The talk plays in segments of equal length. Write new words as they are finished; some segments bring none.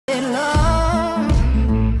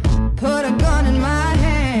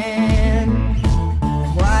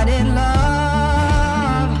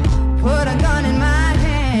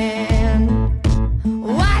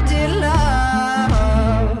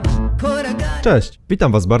Cześć,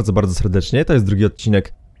 witam was bardzo, bardzo serdecznie. To jest drugi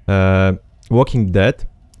odcinek Walking Dead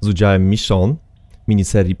z udziałem Michonne,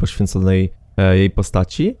 miniserii poświęconej jej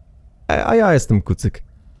postaci. A ja jestem Kucyk.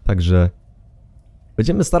 Także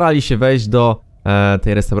będziemy starali się wejść do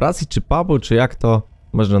tej restauracji, czy pubu, czy jak to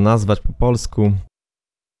można nazwać po polsku.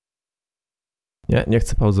 Nie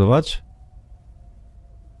chcę pauzować.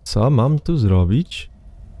 Co mam tu zrobić?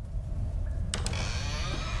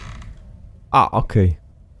 A, okej.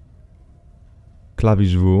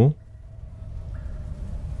 Klawisz W.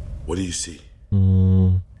 What do you see?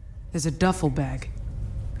 There's a duffel bag.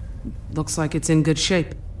 Looks like it's in good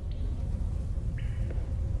shape.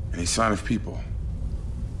 Any sign of people?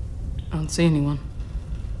 I don't see anyone.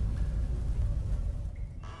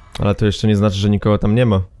 Ale to jeszcze nie znaczy, że nikogo tam nie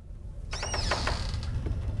ma.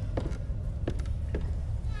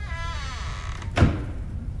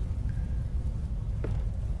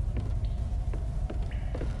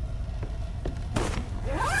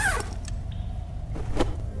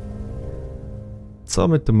 Co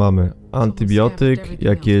my tu mamy? Antybiotyk,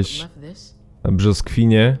 jakieś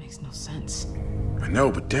brzoskwinie. I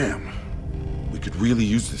know, but damn. We could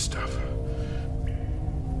really use this stuff.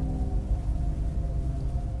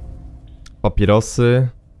 Papierosy.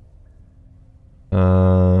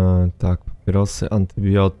 Tak, papierosy,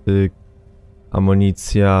 antybiotyk,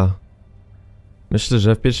 amunicja. Myślę,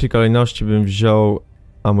 że w pierwszej kolejności bym wziął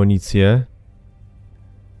amunicję.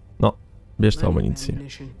 No, bierz tą amunicję.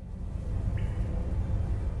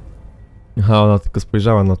 Aha, ona tylko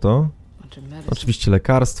spojrzała na to. Oczywiście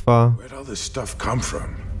lekarstwa.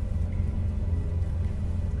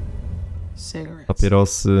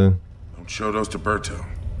 Papierosy.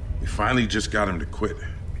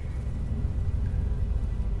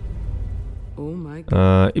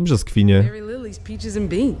 I brzoskwinie.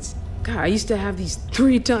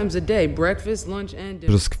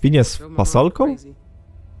 Brzoskwinie z fasolką?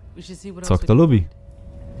 Co kto lubi?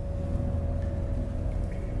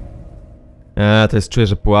 To jest, czuję,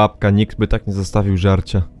 że pułapka, nikt by tak nie zostawił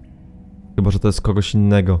żarcia. Chyba że to jest kogoś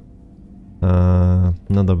innego.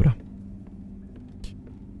 No dobra.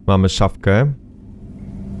 Mamy szafkę.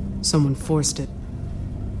 Someone forced it.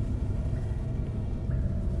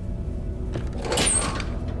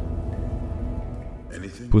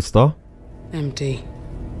 Pusto? Empty.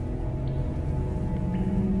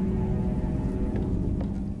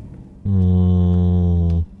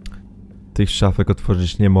 Tych szafek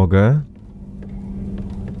otworzyć nie mogę.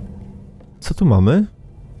 Co tu mamy?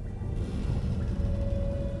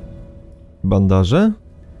 Bandaże?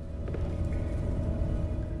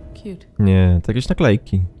 Cute. Nie, to jakieś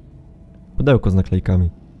naklejki. Pudełko z naklejkami.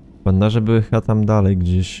 Bandaże były chyba tam dalej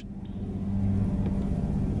gdzieś.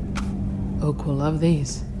 Oak will love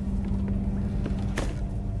these.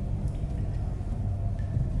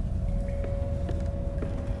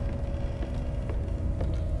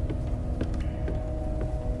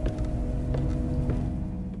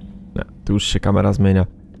 Tu już się kamera zmienia.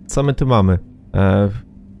 Co my tu mamy?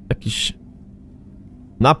 Jakiś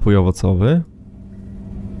napój owocowy.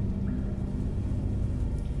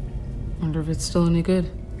 Wonder if it's still any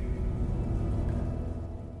good.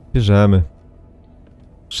 Bierzemy.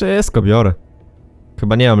 Wszystko biorę.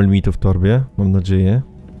 Chyba nie mam limitu w torbie, mam nadzieję.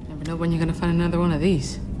 Never know when you're gonna find another one of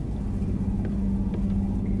these.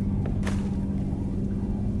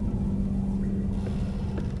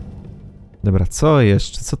 Dobra, co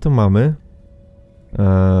jeszcze? Co tu mamy?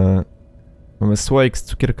 Mamy słoik z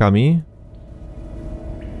cukierkami.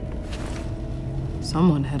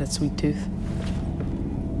 Someone had a sweet tooth.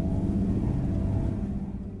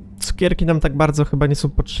 Cukierki nam tak bardzo chyba nie są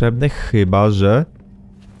potrzebne, chyba że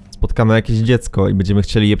spotkamy jakieś dziecko i będziemy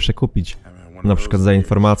chcieli je przekupić. Na przykład za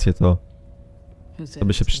informację, to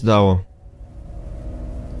by się przydało.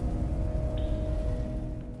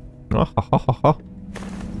 No, ho.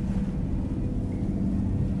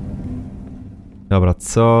 Dobra,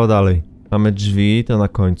 co dalej? Mamy drzwi, to na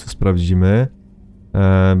końcu sprawdzimy.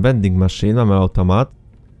 Vending machine, mamy automat.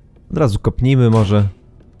 Od razu kopnijmy, może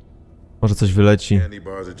coś wyleci.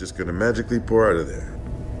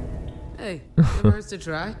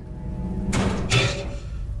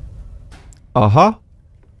 Aha!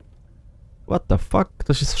 What the fuck?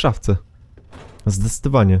 Ktoś jest w szafce.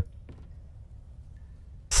 Zdecydowanie.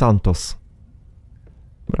 Santos.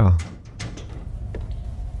 Dobra.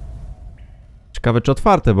 Ciekawe czy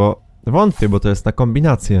otwarte, bo wątpię, bo to jest na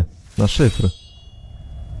kombinację, na szyfr.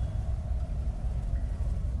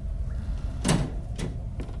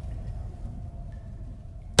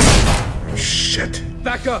 Shit.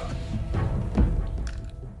 Back up.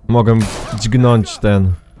 Mogę dźgnąć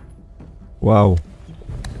ten. Wow.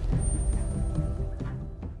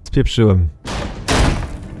 Spieprzyłem.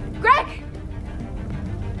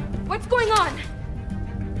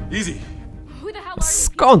 Easy.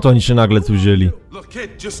 Skąd oni się nagle tu wzięli? Look,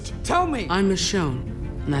 kid, just Tell me. I'm Michonne,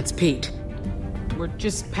 and that's Pete. We're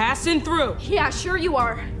just passing through. Yeah, sure you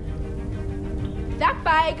are. That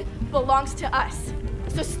bag belongs to us.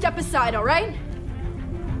 So step aside, all right?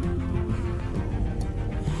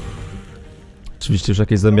 Oczywiście już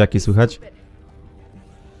jakieś zombiaki słychać.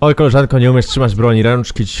 Oj, koleżanko, nie umiesz trzymać broni,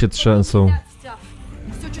 rączki ci się trzęsą. That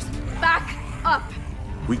stuff. So just back up.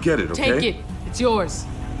 we get it, okay? Take it. It's yours.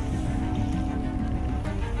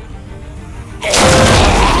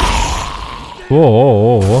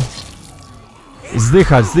 O.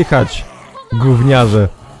 Zdychać, zdychać, gówniarze.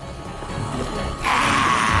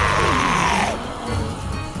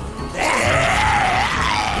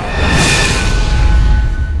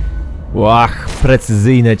 Łach,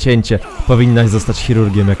 precyzyjne cięcie. Powinnaś zostać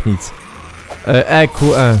chirurgiem jak nic.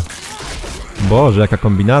 EQE. Boże, jaka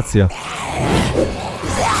kombinacja.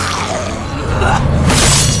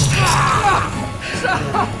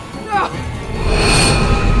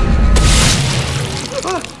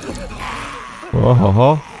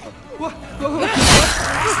 Ohoho.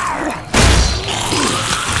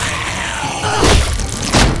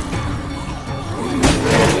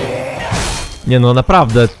 Nie no,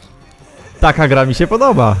 naprawdę. Taka gra mi się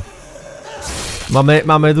podoba.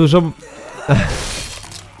 Mamy dużo...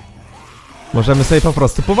 Możemy sobie po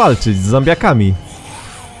prostu powalczyć z zombiakami.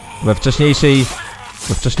 We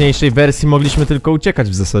wcześniejszej wersji mogliśmy tylko uciekać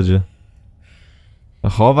w zasadzie.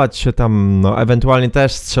 Chować się tam, no ewentualnie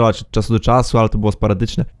też strzelać od czasu do czasu, ale to było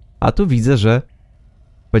sporadyczne. A tu widzę, że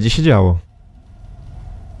będzie się działo.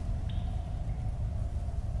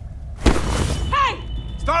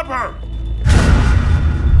 Stop her!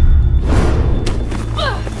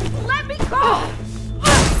 Let me go!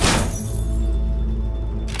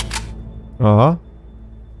 Aha.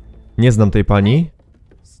 Nie znam tej pani.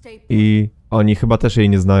 I oni chyba też jej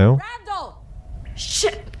nie znają. Randall!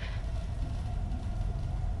 Shit!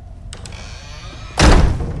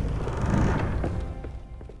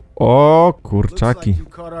 O kurczaki.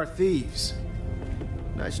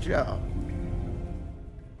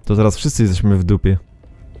 To teraz wszyscy jesteśmy w dupie.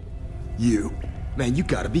 Man, you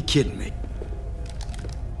gotta be kidding me.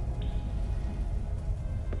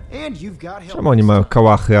 And you've got help. Czemu oni mają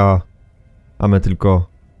kałachy, a my tylko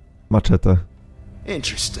maczetę?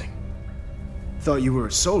 Interesting. Thought you were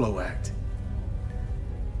a solo act.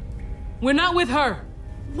 We're not with her.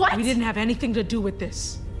 What? We didn't have anything to do with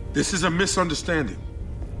this. This is a misunderstanding.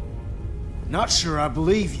 Not sure I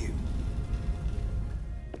believe you.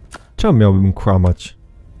 Czemu miałbym kłamać?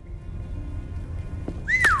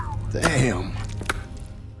 Damn.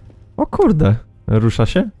 O kurde, rusza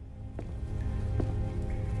się?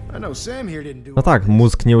 I know Sam here didn't do No tak,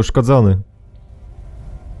 mózg nieuszkodzony.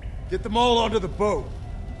 Get them all onto the boat.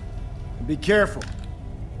 And be careful.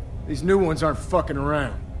 These new ones aren't fucking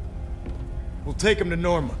around. We'll take them to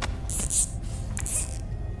Norma.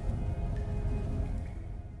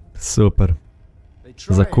 Super. They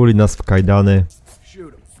try Zakuli nas w kajdany,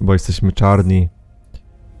 shoot them. bo jesteśmy czarni.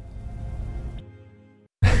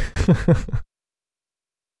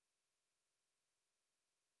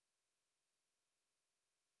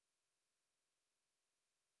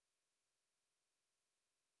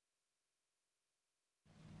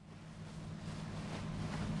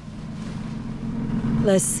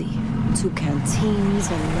 Let's see. 2 canteens,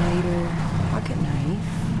 a lighter, pocket knife,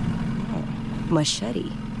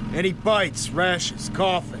 machete. Any bites, rashes,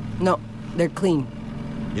 coughing? No, they're clean.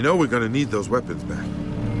 You know we're gonna need those weapons back.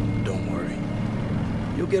 Don't worry.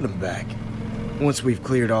 You'll get them back. Once we've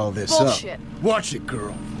cleared all this Bullshit. up. Watch it,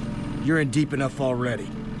 girl. You're in deep enough already.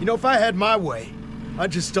 You know, if I had my way,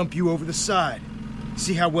 I'd just dump you over the side.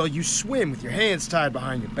 See how well you swim with your hands tied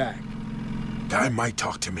behind your back. Guy might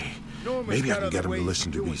talk to me. Norma's Maybe I got can get other him to ways listen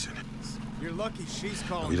of to doing reason. things. You're lucky she's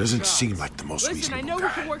calling He the doesn't shots. seem like the most Listen, I reasonable know we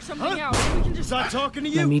guy. can work something Huh? out. We can just... Was I talking to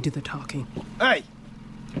Let you? me do the talking. Hey,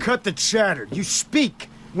 cut the chatter. You speak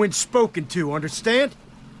when spoken to, understand?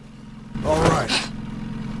 All right.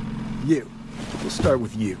 You. We'll start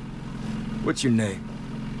with you. What's your name?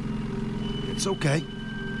 It's okay.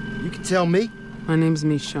 You can tell me. My name's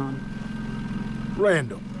Michonne.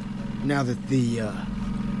 Randall. Now that the,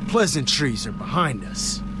 pleasantries are behind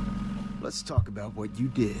us, let's talk about what you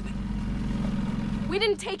did. We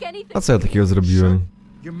didn't take anything. A co ja takiego zrobiłem?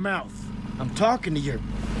 Your mouth. I'm talking to your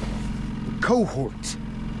cohort.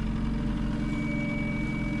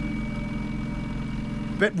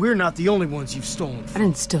 Bet we're not the only ones you've stolen I from.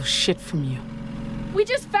 didn't steal shit from you. We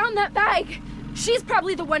just found that bag. She's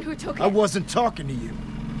probably the one who took it. I wasn't talking to you.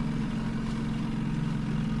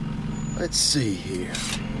 Let's see here.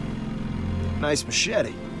 Nice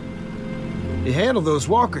machete. You handle those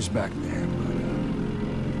walkers back there,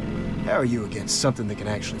 but how are you against something that can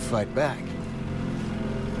actually fight back?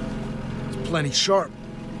 It's plenty sharp.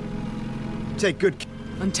 Take good.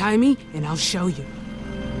 Untie me, and I'll show you.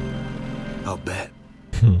 I'll bet.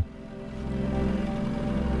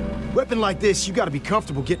 Weapon like this, you gotta be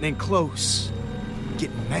comfortable getting in close.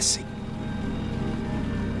 Getting messy.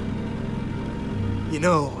 You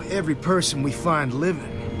know, every person we find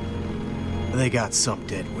living, they got some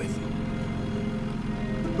dead with them.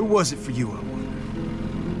 Who was it for you, I wonder?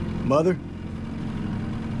 Mother?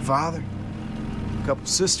 Father? A couple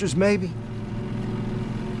sisters, maybe?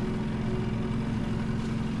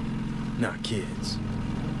 Not kids.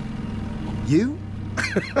 You?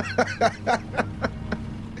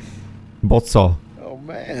 Bo co? Oh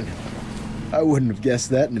man, I wouldn't have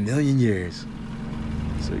guessed that in a million years.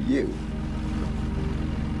 So you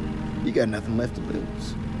got nothing left to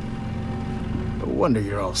lose. No wonder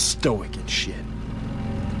you're all stoic and shit.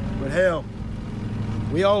 But hell,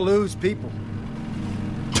 we all lose people.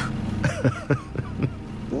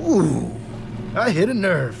 Ooh, I hit a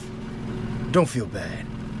nerve. Don't feel bad.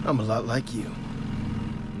 I'm a lot like you.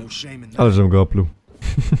 No shame in that. Ale żem go opluł.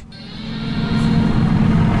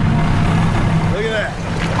 Look at that.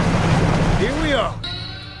 Here we are.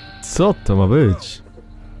 Co to ma być?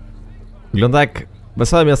 Wygląda jak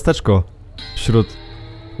wesołe miasteczko wśród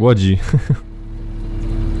łodzi.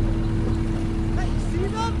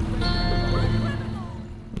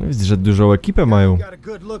 Widzę, że dużą ekipę mają. Got a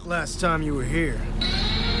good look last time you were here.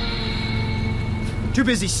 Too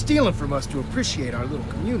busy stealing from us to appreciate our little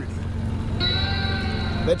community.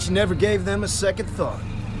 Bet you never gave them a second thought.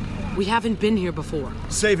 We haven't been here before.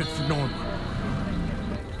 Save it for Norma.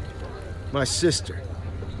 My sister.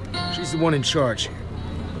 She's the one in charge here.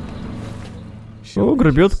 O,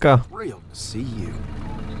 grubiotka. Real to see you.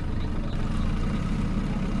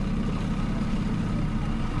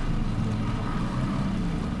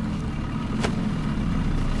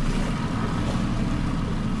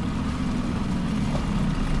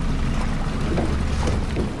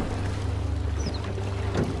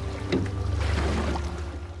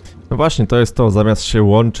 No właśnie, to jest to, zamiast się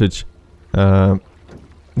łączyć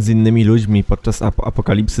z innymi ludźmi podczas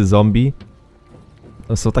apokalipsy zombie,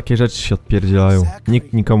 to są takie rzeczy się odpierdzielają.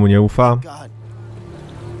 Nikt nikomu nie ufa.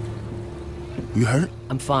 You hurt?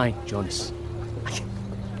 I'm fine, Jonas.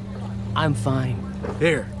 I'm fine.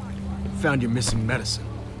 Here. Found your missing medicine.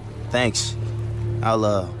 Thanks.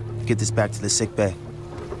 I'll get this back to the sick bay.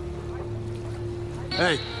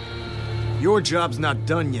 Hey, your job's not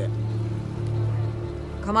done yet.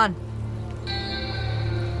 Come on.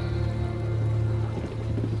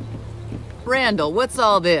 Randall, what's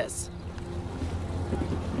all this?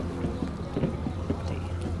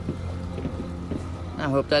 I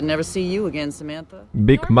hoped I'd never see you again, Samantha.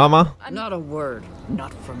 Big Mama? Not a word.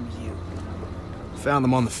 Not from you. Found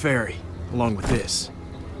them on the ferry, along with this.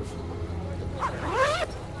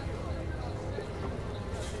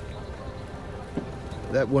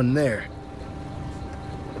 That one there.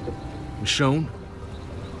 Michonne?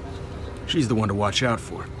 She's the one to watch out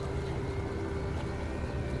for.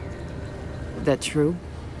 That true?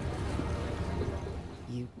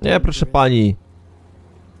 Nie, proszę pani.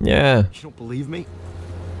 Nie. You don't believe me?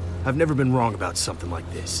 I've never been wrong about something like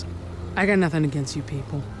this. I got nothing against you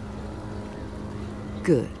people.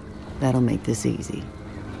 Good. That'll make this easy.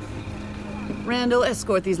 Randall,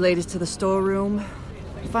 escort these ladies to the storeroom.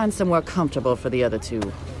 Find somewhere comfortable for the other two.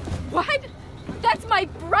 What? That's my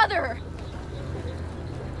brother!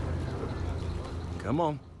 Come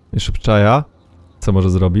on. I szybczaja. Co może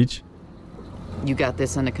zrobić? You got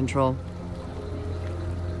this under control?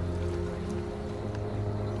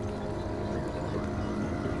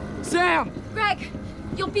 Sam! Greg,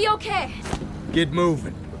 you'll be okay. Get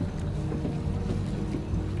moving.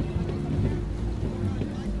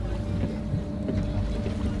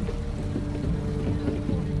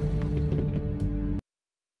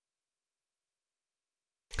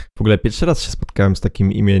 W ogóle pierwszy raz się spotkałem z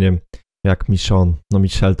takim imieniem jak Michonne. No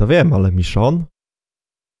Michelle to wiem, ale Michonne?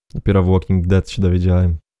 Dopiero w Walking Dead się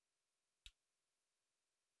dowiedziałem.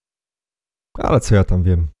 Ale co ja tam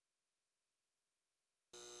wiem?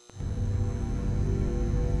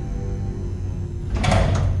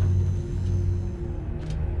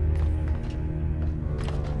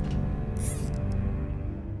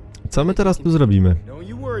 Co my teraz tu zrobimy? Don't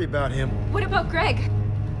you worry about him. What about Greg?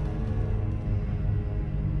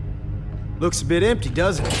 Looks a bit empty,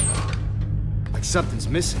 doesn't it? Like something's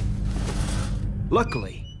missing.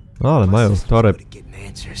 Luckily, O, ale mają toreb. getting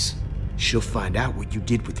answers. She'll find out what you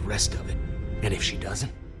did with the rest of it. And if she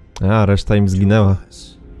doesn't, A, reszta im zginęła.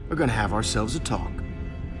 we're gonna have ourselves a talk.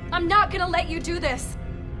 I'm not gonna let you do this.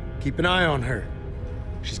 Keep an eye on her.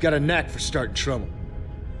 She's got a knack for starting trouble.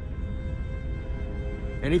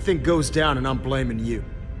 Anything goes down and I'm blaming you.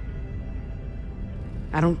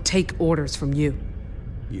 I don't take orders from you.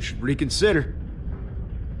 You should reconsider.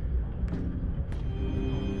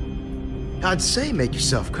 I'd say make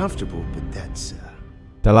yourself comfortable, but that's...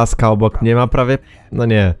 Ta laska obok nie ma prawie... No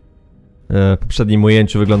nie. W poprzednim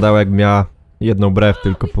ujęciu wyglądała jak miała jedną brew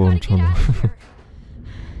tylko połączoną.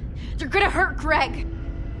 You're gonna hurt Greg.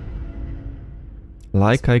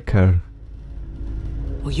 Like I care.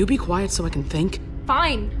 Will you be quiet so I can think?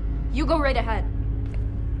 Fine. You go right ahead.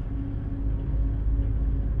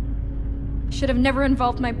 Should have never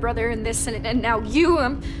involved my brother in this, and now you,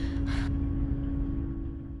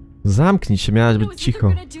 Zamknij się, miałaś być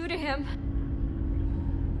cicho.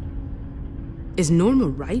 Is Norma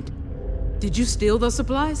right? Did you steal those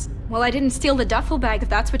supplies? Well, I didn't steal the duffel bag, if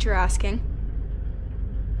that's what you're asking.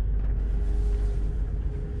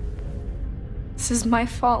 This is my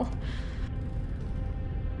fault.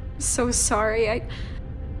 I'm so sorry. I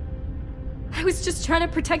was just trying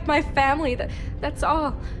to protect my family. That's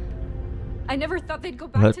all. I never thought they'd go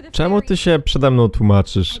back to the ferry. Czemu ty się przede mną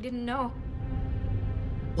tłumaczysz? I didn't know.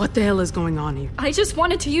 What the hell is going on here? I just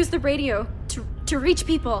wanted to use the radio to reach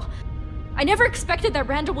people. I never expected that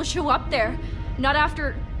Randall will show up there. Not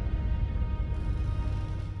after...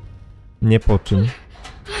 Nie po czym.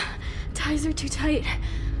 Ties are too tight.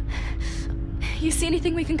 You see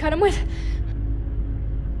anything we can cut him with?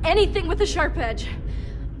 Anything with a sharp edge.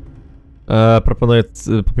 Proponuję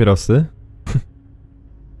papierosy.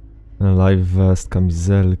 Live vest,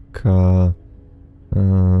 kamizelka.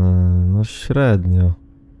 No średnio.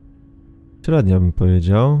 Średnio bym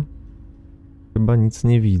powiedział. Chyba nic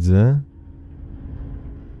nie widzę.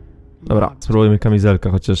 Dobra, spróbujmy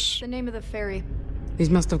kamizelkę, chociaż... The name of the ferry.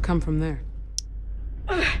 These must have come from there.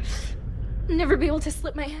 Never be able to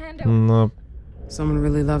slip my hand out. No... Someone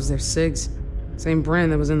really loves their cigs. Same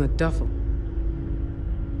brand that was in the duffel.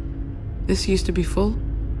 This used to be full?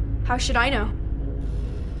 How should I know?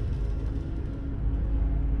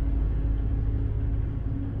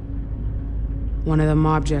 One of the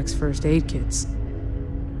Mob Jack's first aid kits.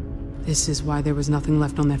 This is why there was nothing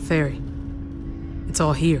left on that ferry. It's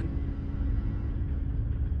all here.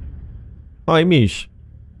 O, i miś.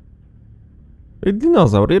 I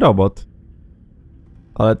dinozaur, i robot.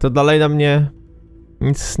 Ale to dalej nam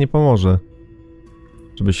nic nie pomoże.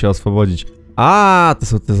 Żeby się oswobodzić. A, to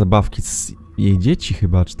są te zabawki z jej dzieci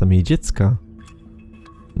chyba, czy tam jej dziecka.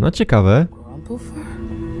 No ciekawe.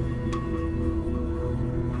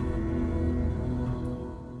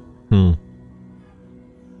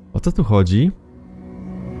 O co tu chodzi?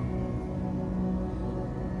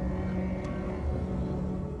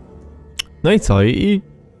 No i co? I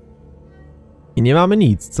nie mamy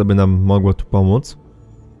nic, co by nam mogło tu pomóc.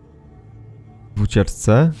 W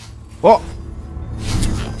ucieczce. O!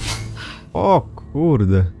 O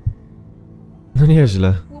kurde. No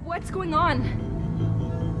nieźle. What's going on?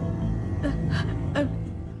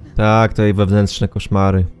 Tak, tutaj wewnętrzne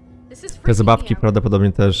koszmary. Te zabawki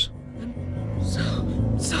prawdopodobnie też.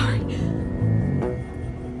 Sorry.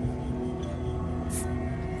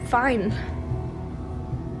 Fine.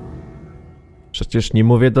 Przecież nie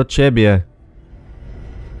mówię do ciebie.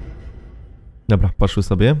 Dobra, poszły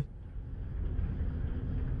sobie.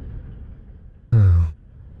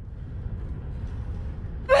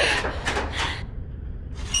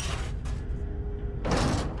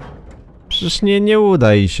 Przecież nie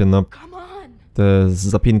uda jej się, no. Te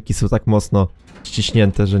zapinki są tak mocno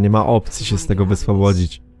ściśnięte, że nie ma opcji się z tego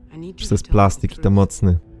wyswobodzić. Przecież to jest plastik i to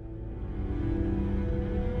mocny.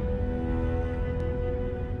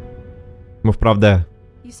 Mów prawdę.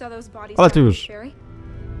 Ale ty już.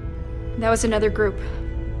 That was another group.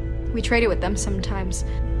 We traded with them sometimes.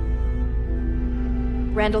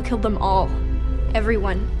 Randall killed them all.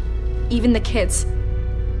 Everyone. Even the kids.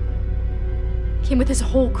 Came with his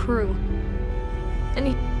whole crew. And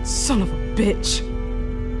he... Son of a bitch.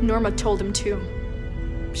 Norma told him to.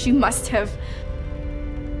 She must have.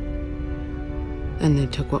 And they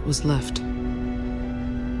took what was left.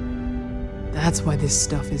 That's why this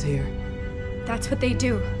stuff is here. That's what they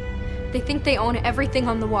do. They think they own everything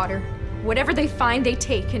on the water. Whatever they find, they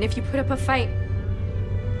take, and if you put up a fight...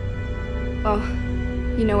 well,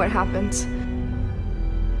 you know what happens.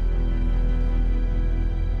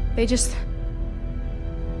 They just...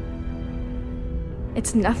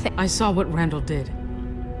 it's nothing. I saw what Randall did.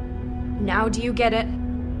 Now do you get it?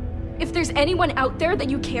 If there's anyone out there that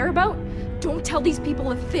you care about, don't tell these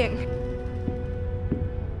people a thing.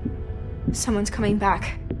 Someone's coming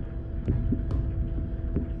back.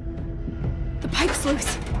 The pipe's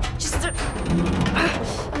loose. Just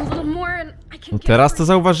a little more and I can No get teraz over to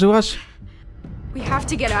zauważyłaś? We have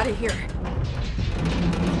to get out of here.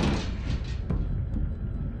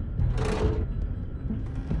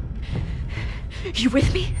 You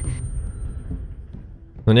with me?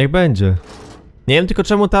 No niech będzie. Nie wiem tylko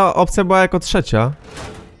czemu ta opcja była jako trzecia.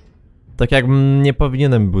 Tak jak nie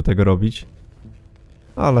powinienem był tego robić.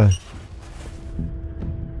 Ale...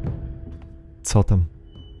 Co tam?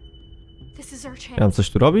 This is our chance. Ja mam coś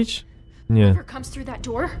tu robić? Nie. Whoever comes through that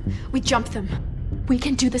door, we jump them. We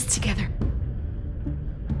can do this together.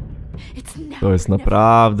 It's now To jest or never.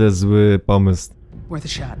 naprawdę zły pomysł. Worth a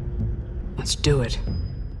shot. Let's do it.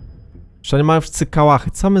 Jeszcze nie mają wszyscy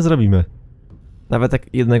kałachy. Co my zrobimy? Nawet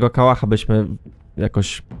jak jednego kałacha byśmy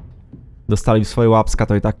jakoś dostali w swoje łapska,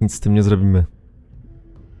 to i tak nic z tym nie zrobimy.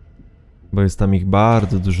 Bo jest tam ich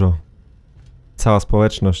bardzo dużo. Cała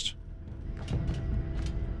społeczność.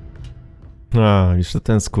 A, jeszcze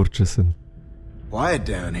ten skurczysyn. Quiet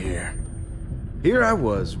down here. Here I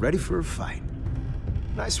was, ready for a fight.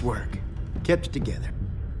 Nice work. Kept it together.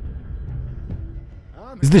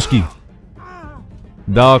 Zdyszki!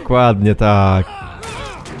 Dokładnie tak.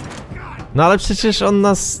 No ale przecież on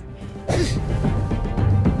nas...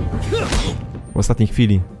 W ostatniej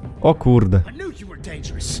chwili. O kurde. I knew you were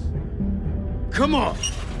dangerous. Come on.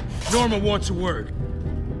 Norma wants a word.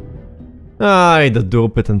 Aj, do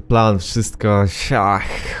dupy ten plan, wszystko. Ach,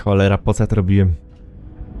 cholera, po co ja to robiłem?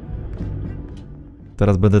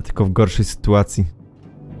 Teraz będę tylko w gorszej sytuacji.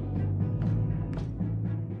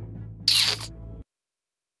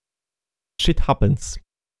 Shit happens.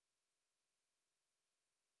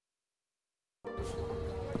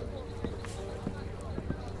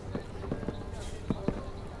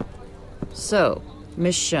 So,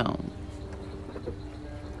 Michonne.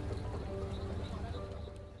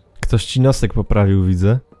 Ktoś ci nosek poprawił,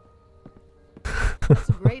 widzę. It's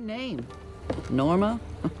a great name. Norma?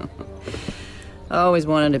 I always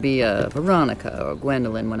wanted to be a Veronica or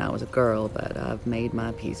Gwendolyn when I was a girl, but I've made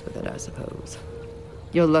my peace with it, I suppose.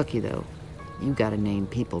 You're lucky, though. You got a name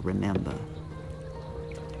people remember.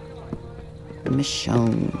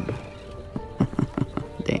 Michonne.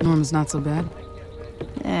 Damn. Norma's not so bad.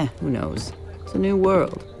 Who knows? It's a new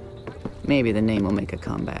world. Maybe the name will make a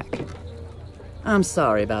comeback. I'm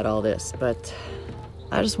sorry about all this, but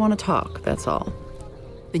I just want to talk, that's all.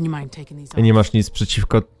 Then you mind taking these I nie off? masz nic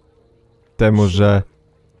przeciwko temu, że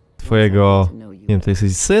twojego... Nie wiem, to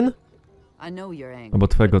jesteś syn? I know you're angry. Albo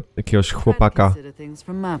twojego jakiegoś chłopaka Consider things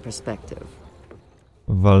from my perspective.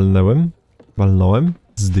 walnąłem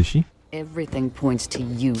z dysi. Everything points to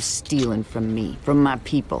you stealing from me, from my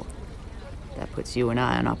people. That puts you and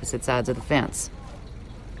I on opposite sides of the fence.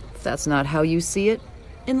 If that's not how you see it,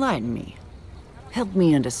 enlighten me. Help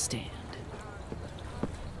me understand.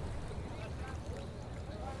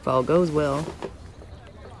 If all goes well,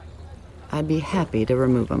 I'd be happy to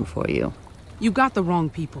remove them for you. You got the wrong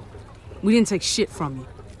people. We didn't take shit from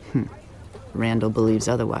you. Randall believes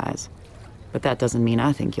otherwise, but that doesn't mean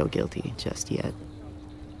I think you're guilty just yet.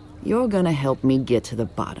 You're gonna help me get to the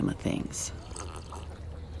bottom of things.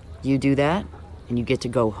 You do that, and you get to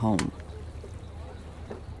go home.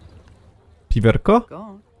 Piwerko? Go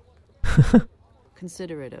on.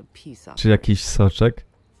 Consider it a peace Czy offering. jakiś soczek?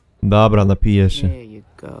 Dobra, napiję się. There you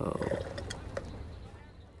go.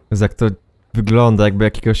 Jak to wygląda, jakby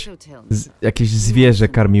jakiegoś... So tell me, jakieś zwierzę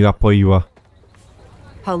karmiła, poiła.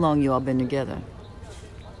 how long you all been together?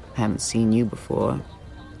 Haven't seen you before,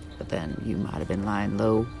 but then you might have been lying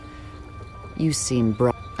low. You seem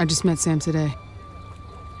bright. I just met Sam today.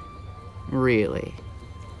 Really?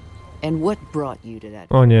 And what brought you to that?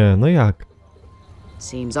 O nie, no jak?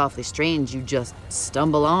 Seems awfully strange you just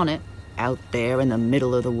stumble on it, out there in the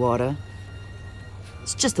middle of the water.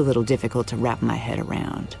 It's just a little difficult to wrap my head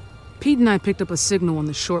around. Pete and I picked up a signal on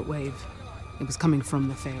the shortwave. It was coming from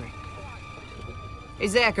the ferry. Hey,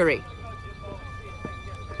 Zachary,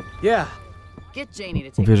 Yeah. get Janie to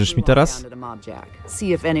take Uwierzysz the mi crew on teraz? down to the mob jack.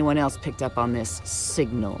 See if anyone else picked up on this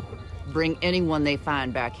signal. Bring anyone they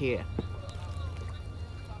find back here.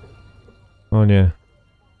 O nie.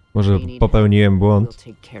 Może They need popełniłem help. błąd. We'll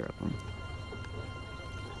take care of them.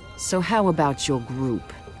 So how about your group?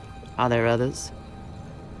 Are there others?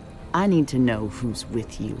 I need to know who's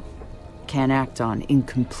with you. Can't act on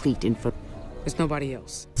incomplete info. There's nobody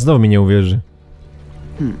else. Znowu mi nie uwierzy.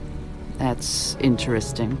 That's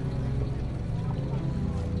interesting.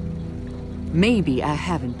 Maybe I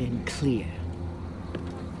haven't been clear.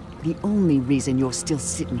 The only reason you're still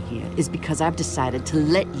sitting here is because I've decided to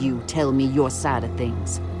let you tell me your side of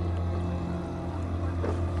things.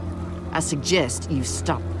 I suggest you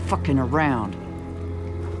stop fucking around.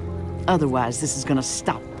 Otherwise, this is gonna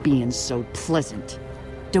stop being so pleasant.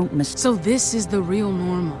 Don't miss. So this is the real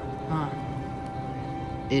Norma, huh?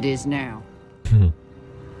 It is now.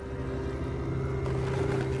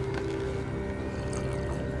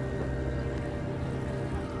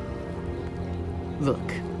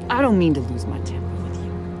 Look, I don't mean to lose my temper with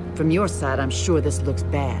you. From your side, I'm sure this looks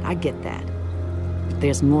bad. I get that. But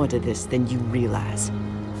there's more to this than you realize.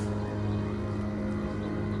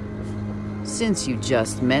 Since you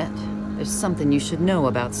just met, there's something you should know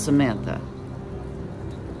about Samantha.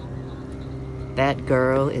 That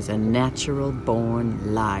girl is a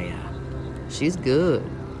natural-born liar. She's good.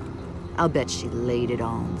 I'll bet she laid it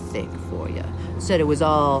on thick for you. Said it was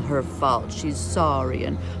all her fault. She's sorry,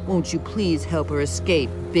 and won't you please help her escape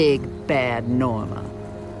big, bad Norma?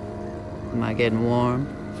 Am I getting warm?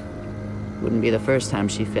 Wouldn't be the first time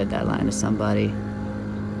she fed that line to somebody.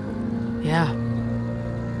 Yeah.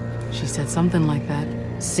 She said something like that.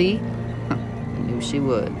 See? I knew she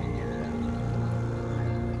would.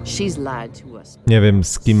 She's lied to us. Nie wiem,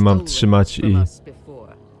 z kim mam trzymać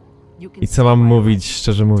i co mam mówić,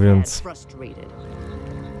 szczerze mówiąc.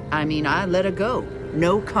 I mean, I let her go.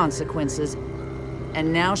 No consequences.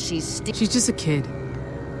 And now she's just a kid.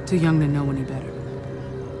 Too young to know any better.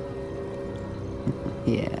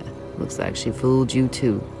 Yeah, looks like she fooled you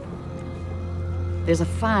too. There's a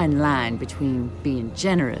fine line between being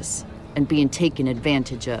generous and being taken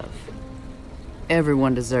advantage of.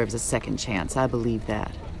 Everyone deserves a second chance, I believe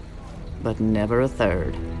that. But never a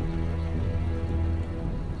third.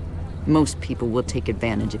 Most people will take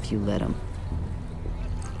advantage if you let them.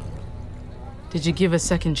 Did you give a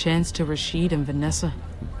second chance to Rashid and Vanessa?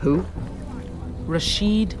 Who?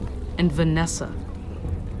 Rashid and Vanessa.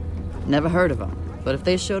 Never heard of them. But if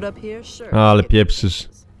they showed up here, sure. Ale pieprzysz.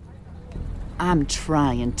 I'm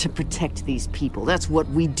trying to protect these people. That's what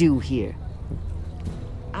we do here.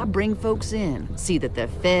 I bring folks in, see that they're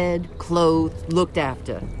fed, clothed, looked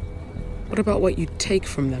after. What about what you take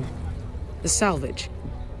from them? The salvage?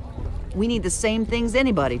 We need the same things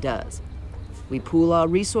anybody does. We pool our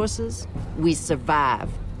resources, we survive.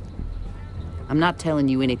 I'm not telling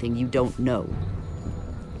you anything you don't know.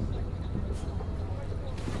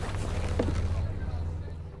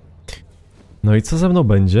 No i co ze mną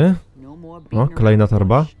będzie? O, kolejna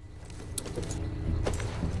torba.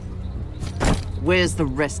 Where's the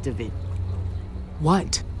rest of it?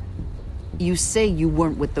 What? You say you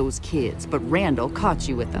weren't with those kids, but Randall caught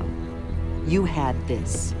you with them. You had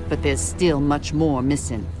this, but there's still much more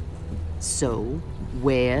missing. So,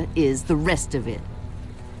 where is the rest of it?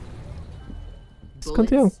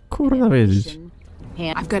 Skąd ja mam kurna wiedzieć?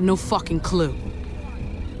 I've got no fucking clue.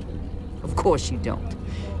 Of course you don't.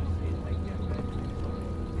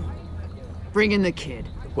 Bring in the kid.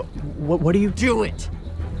 What do you do? It.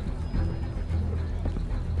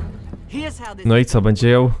 Here's how this. No i co, będzie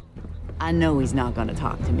ją? I know he's not gonna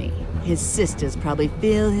talk to me. His sisters probably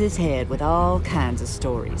fill his head with all kinds of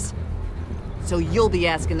stories. So you'll be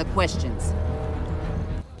asking the questions.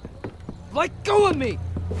 Let go of me!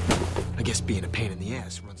 I guess being a pain in the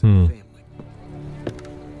ass runs in the family.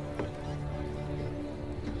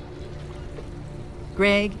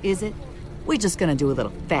 Greg, is it? We're just gonna do a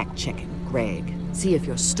little fact-checking, Greg. See if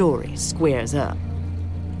your story squares up.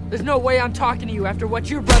 There's no way I'm talking to you after what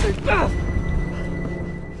your brother...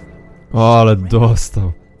 O, ale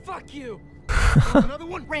dostał. Fuck you! Another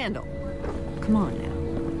one? Randall, come on now.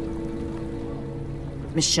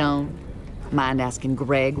 Michonne, mind asking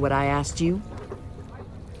Greg what I asked you?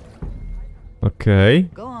 Okej.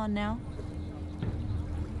 Go on now.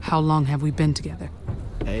 How long have we been together?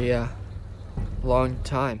 A long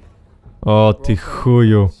time. O, ty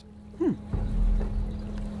chuju.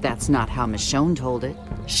 That's not how Michonne told it.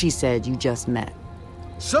 She said you just met.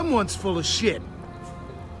 Someone's full of shit.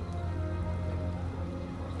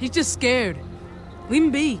 He's just scared. Leave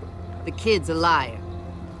him be. The kid's a liar.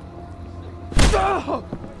 Oh!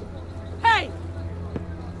 Hey!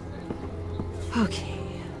 Okay,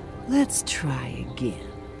 let's try again.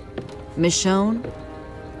 Michonne,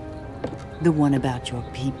 the one about your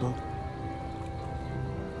people.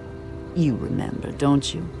 You remember,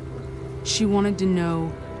 don't you? She wanted to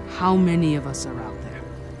know how many of us are out there.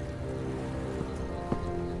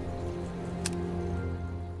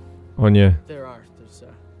 O nie. There are.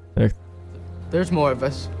 There's more of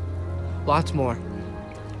us. Lots more.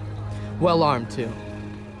 Well armed too.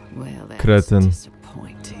 Well, that's Kretyn.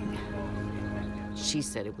 disappointing. She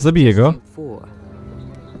said it was Zabiję go. four.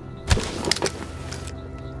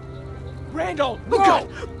 Randall, look out!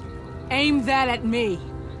 Aim that at me.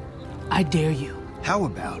 I dare you. How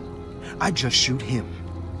about I just shoot him?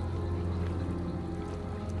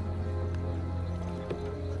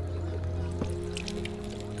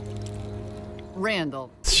 Randall.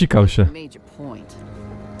 Zsikał się. Made your point.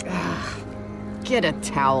 Get a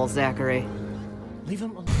towel, Zachary. Leave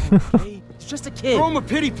him alone, okay? It's just a kid. Throw him a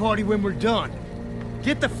pity party when we're done.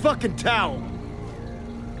 Get the fucking towel.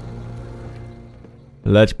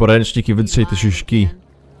 Leć po ręcznik i wytrzej te siuśki.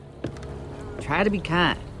 Try to be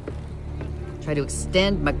kind. Try to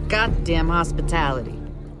extend my goddamn hospitality.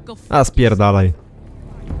 A spierdalaj.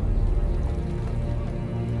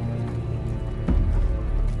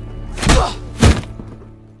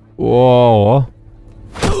 Whoa.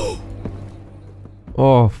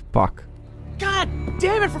 Oh, fuck. God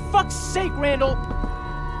damn it, for fuck's sake, Randall!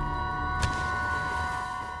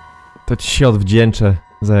 To ci się odwdzięczę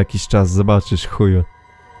za jakiś czas, zobaczysz, chuju.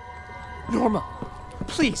 Norma,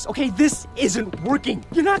 please, okay, this isn't working.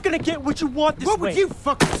 You're not gonna get what you want this way. What would you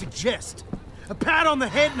fucking suggest? A pat on the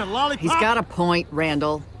head and a lollipop? He's got a point,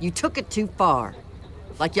 Randall. You took it too far.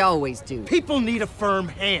 Like you always do. People need a firm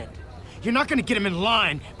hand. You're not gonna get him in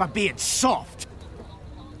line by being soft.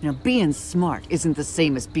 Now, being smart isn't the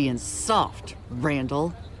same as being soft,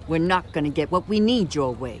 Randall. We're not gonna get what we need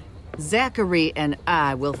your way. Zachary and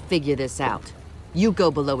I will figure this out. You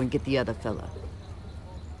go below and get the other fella.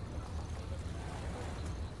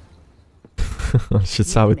 On się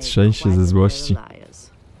cały trzęsie ze złości.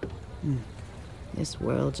 This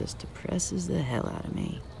world just depresses the hell out of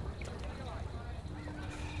me.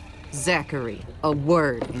 Zachary, a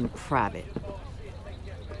word in private.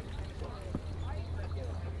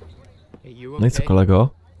 Hey, you No i co, okay? kolego?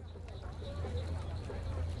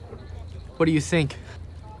 What do you think?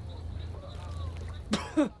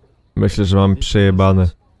 Myślę, że mam przejebane.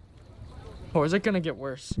 Or is it gonna get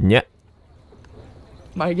worse? Nie.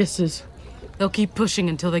 My guess is They'll keep pushing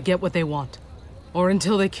until they get what they want. Or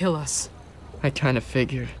until they kill us. I kind of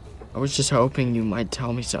figured. I was just hoping you might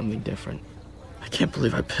tell me something different. I can't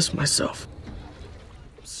believe I pissed myself.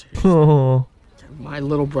 Seriously. Oh. My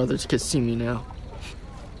little brothers could see me now.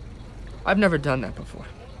 I've never done that before.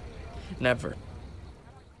 Never.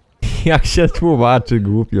 Jak się tłumaczy,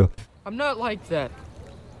 głupio. I'm not like that.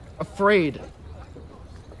 Afraid.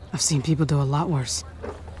 I've seen people do a lot worse.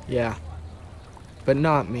 Yeah. But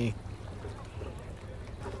not me.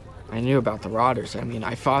 I knew about the Rotters. I mean,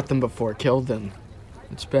 I fought them before, killed them.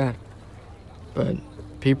 It's bad. But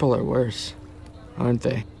people are worse, aren't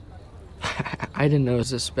they? I didn't know it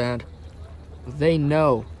was this bad. They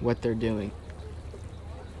know what they're doing.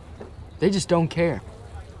 They just don't care.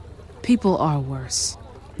 People are worse.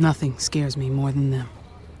 Nothing scares me more than them.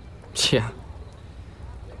 Yeah.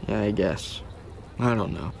 Yeah, I guess. I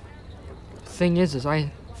don't know. The thing is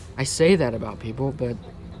I say that about people, but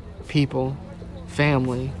people,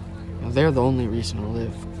 family, you know, they're the only reason to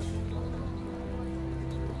live.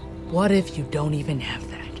 What if you don't even have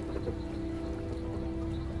that?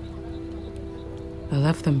 I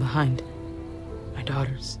left them behind. My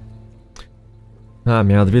daughters. A,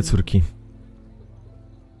 miała dwie córki.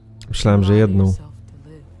 Myślałem, że jedną.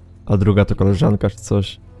 A druga to koleżanka czy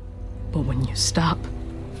coś. But when you stop,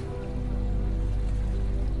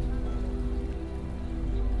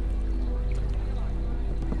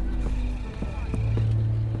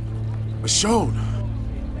 Michonne!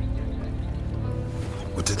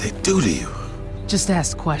 What did they do to you? just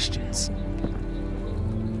ask questions.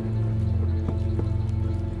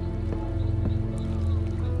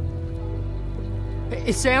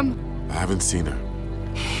 Hey, Sam? I haven't seen her.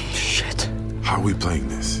 Shit. How are we playing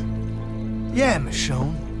this? Yeah,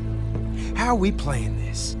 Michonne. How are we playing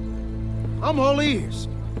this? I'm all ears.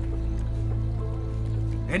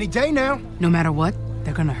 Any day now. No matter what,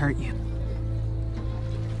 they're gonna hurt you.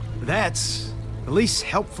 That's the least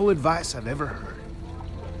helpful advice I've ever heard.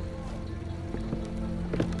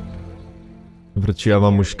 Wróciła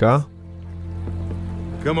mamuśka.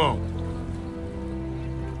 Come on.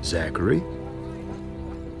 Zachary?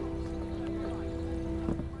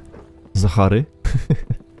 Zachary.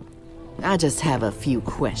 I just have a few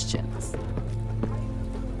questions.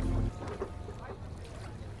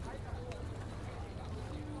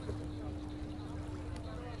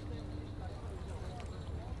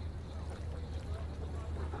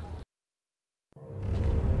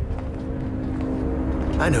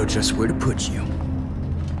 I know just where to put you.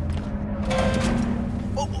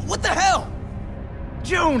 What the hell?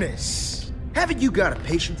 Jonas! Haven't you got a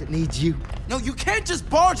patient that needs you? No, you can't just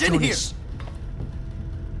barge in here. Jonas.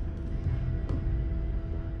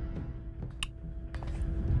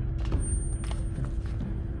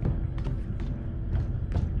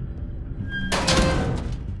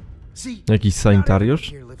 See, Jakiś sanitariusz?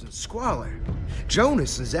 here lives in squalor.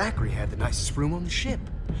 Jonas and Zachary had the nicest room on the ship.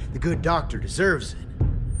 The good doctor deserves it.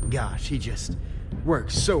 Gosh, he just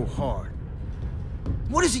works so hard.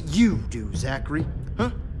 What is it you do, Zachary?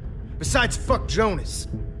 Huh? Besides fuck Jonas.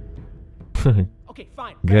 Okay,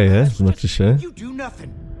 fine. Geje, znaczy się. You do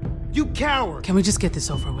nothing. You coward. Can we just get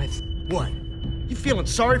this over with? What? You feeling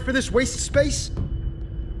sorry for this waste of space?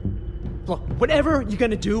 Look, whatever you're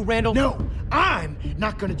gonna do, Randall... No, I'm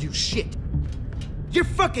not gonna do shit. Your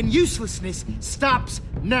fucking uselessness stops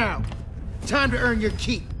now. Time to earn your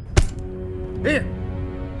keep. Here.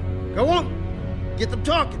 Go on. Get them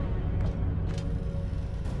talking.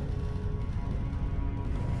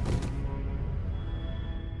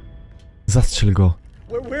 Zastrzel go.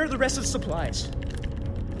 Where are the rest of the supplies?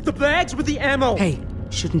 The bags with the ammo! Hey,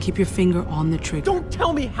 shouldn't keep your finger on the trigger. Don't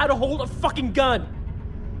tell me how to hold a fucking gun!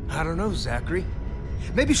 I don't know, Zachary.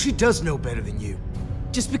 Maybe she does know better than you.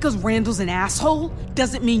 Just because Randall's an asshole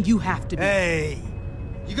doesn't mean you have to be. Hey,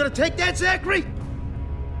 you gonna take that, Zachary?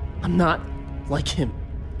 I'm not like him.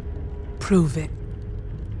 Prove it.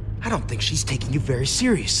 I don't think she's taking you very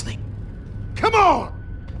seriously. Come on!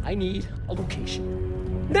 I need a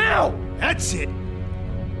location. Now! That's it.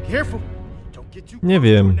 Careful. Don't get too Nie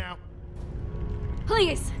close to her wiem. now.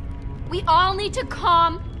 Please, we all need to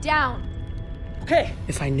calm down. Okay.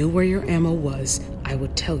 If I knew where your ammo was, I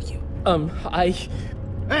would tell you.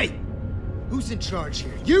 Hey! Who's in charge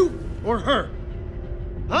here? You or her?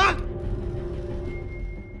 Huh?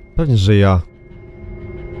 Pewnie, że ja.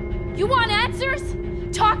 You want answers?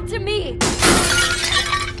 Talk to me.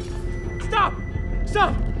 Stop!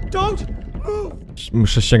 Stop! Don't move!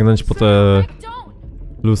 Muszę sięgnąć po te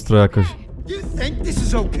lustro jakoś. You think this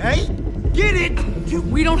is okay? Get it?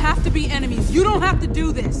 We don't have to be enemies. You don't have to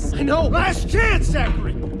do this. I know! Last chance,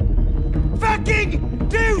 Zachary! Fucking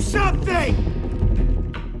do something!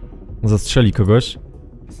 Zastrzeli kogoś.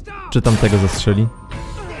 Stop! Czy tamtego zastrzeli?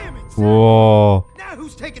 Damn it! Ło. Now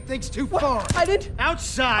who's taking things too far? I did...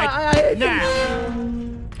 Outside now!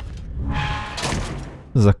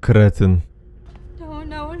 Za kretyn.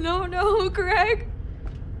 No, Greg.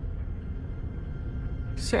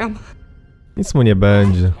 Sam. Nic mu nie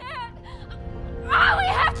będzie. Oh, we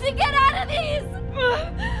have to get out of these.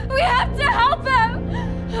 We have to help him.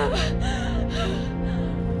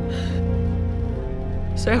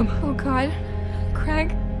 Sam. Oh God,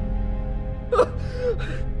 Craig.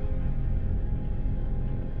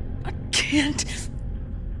 I can't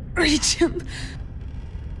reach him.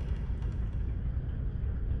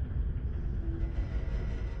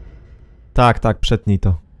 Tak, tak, przetnij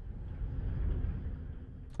to.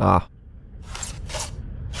 A.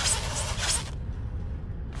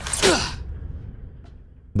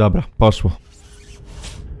 Dobra, poszło.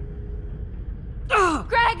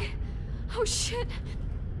 Greg! Oh shit.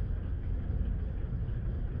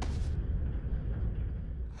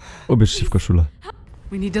 Ubierz się w koszulę.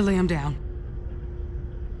 We need to lay him down.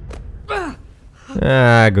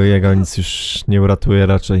 Jego nic już nie uratuje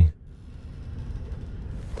raczej.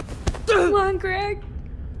 Come on, Greg.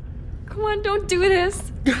 Come on, don't do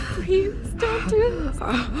this. Please, don't do this.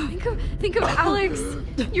 Think of Alex.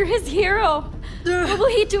 You're his hero. What will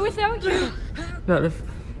he do without you? Not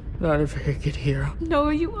a very good hero. No,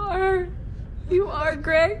 you are. You are,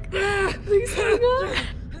 Greg. Please hang on.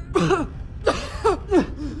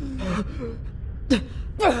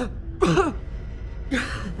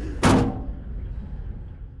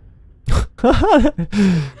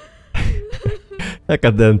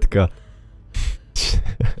 Jaka dętka.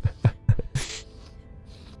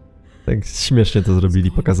 Tak śmiesznie to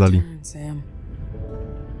zrobili, pokazali.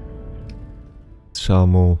 Trzeba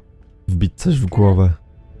mu wbić coś w głowę.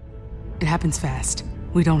 It happens fast.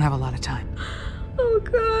 We don't have a lot of time. Oh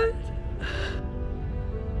God.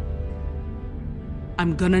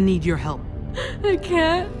 I'm gonna need your help. I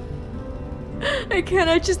can't.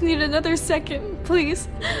 I just need another second, please.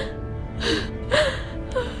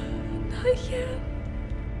 Not yet.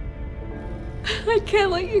 I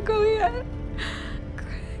can't let you go yet.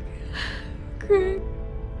 Greg.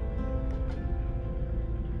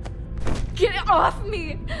 Get it off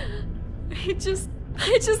me. I just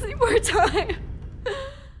need more time.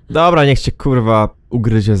 Dobra, niech cię kurwa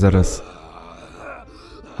ugryzie zaraz.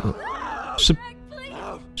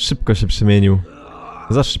 Szybko się przemienił.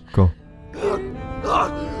 Za szybko.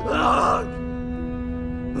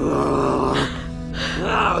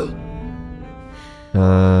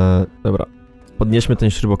 Dobra. Podnieśmy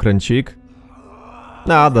ten śrubokręcik.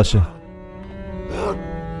 Nada się.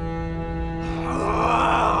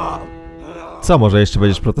 Co, może jeszcze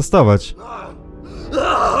będziesz protestować?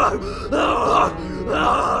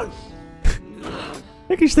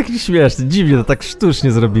 Jakiś taki śmieszny, dziwnie to tak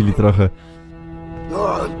sztucznie zrobili trochę.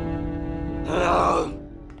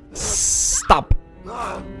 Stop!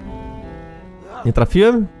 Nie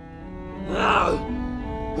trafiłem?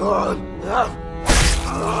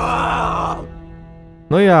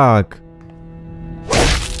 No jak?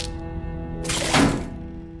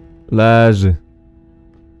 Leży.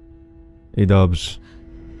 I dobrze.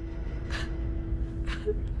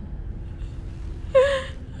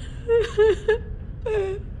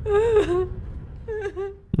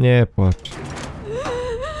 Nie płacz.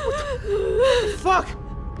 Fuck!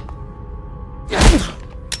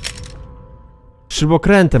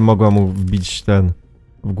 Śrubokrętem mogła mu wbić ten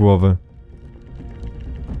w głowę.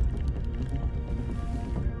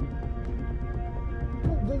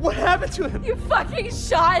 What happened to him? You fucking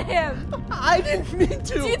shot him! I didn't mean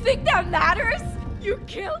to! Do you think that matters? You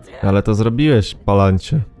killed him! Ale to zrobiłeś,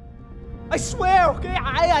 palancie. I swear, okay?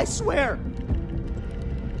 I swear!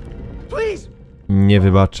 Please! Nie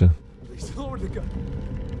wybaczę. Please lower the gun.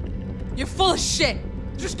 You're full of shit!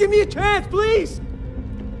 Just give me a chance, please!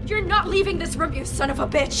 You're not leaving this room, you son of a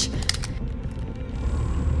bitch!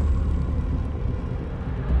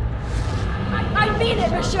 I mean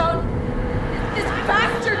it, Michonne! This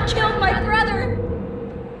bastard killed my brother!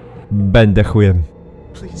 Będę chujem.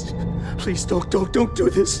 Please, please don't do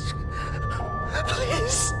this.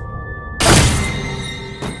 Please.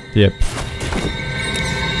 Jep.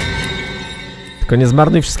 Tylko nie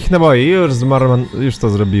zmarnuj wszystkich naboi. Już to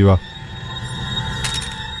zrobiła.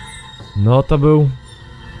 No to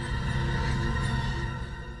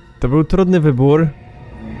był trudny wybór.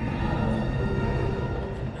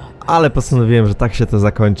 Ale postanowiłem, że tak się to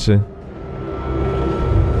zakończy.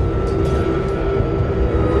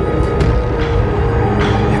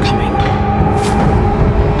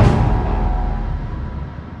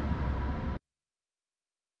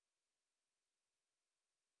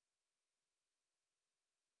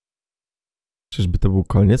 Czyżby to był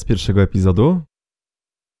koniec pierwszego epizodu?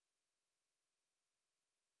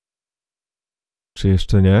 Czy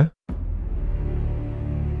jeszcze nie?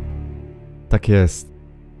 Tak jest.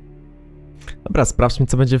 Dobra, sprawdźmy,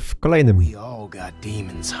 co będzie w kolejnym. We all got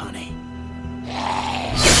demons, honey.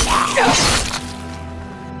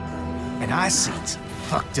 And I seen some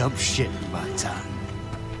fucked up shit in my time.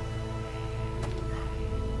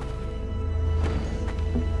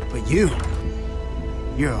 But you're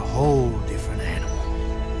a whole different animal.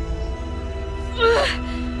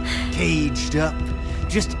 Caged up,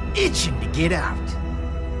 just itching to get out.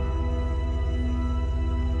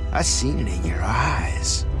 I seen it in your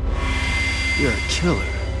eyes. You're a killer.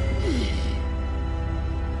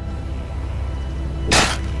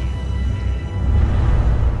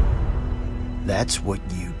 That's what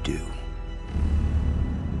you do.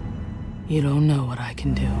 You don't know what I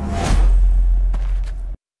can do.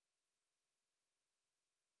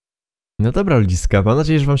 No dobra, ludziska, mam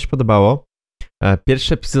nadzieję, że wam się podobało.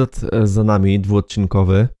 Pierwszy epizod za nami,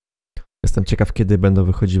 dwuodcinkowy. Jestem ciekaw, kiedy będą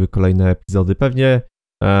wychodziły kolejne epizody. Pewnie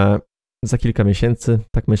za kilka miesięcy,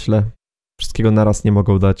 tak myślę. Wszystkiego naraz nie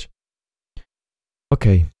mogą dać.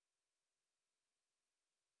 Okej.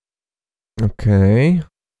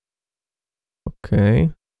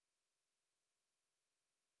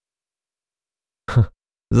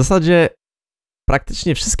 W zasadzie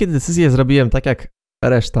praktycznie wszystkie decyzje zrobiłem tak jak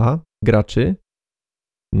reszta graczy.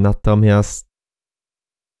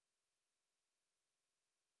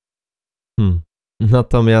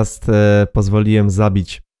 Natomiast pozwoliłem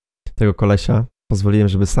zabić tego kolesia. Pozwoliłem,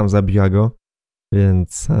 żeby sam zabiła go.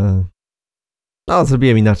 Więc no,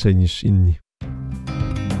 zrobiłem inaczej niż inni.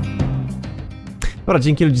 Dobra,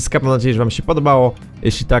 dzięki ludziska, mam nadzieję, że wam się podobało.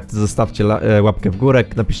 Jeśli tak, to zostawcie łapkę w górę,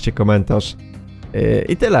 napiszcie komentarz.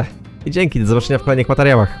 I tyle. I dzięki, do zobaczenia w kolejnych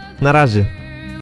materiałach. Na razie.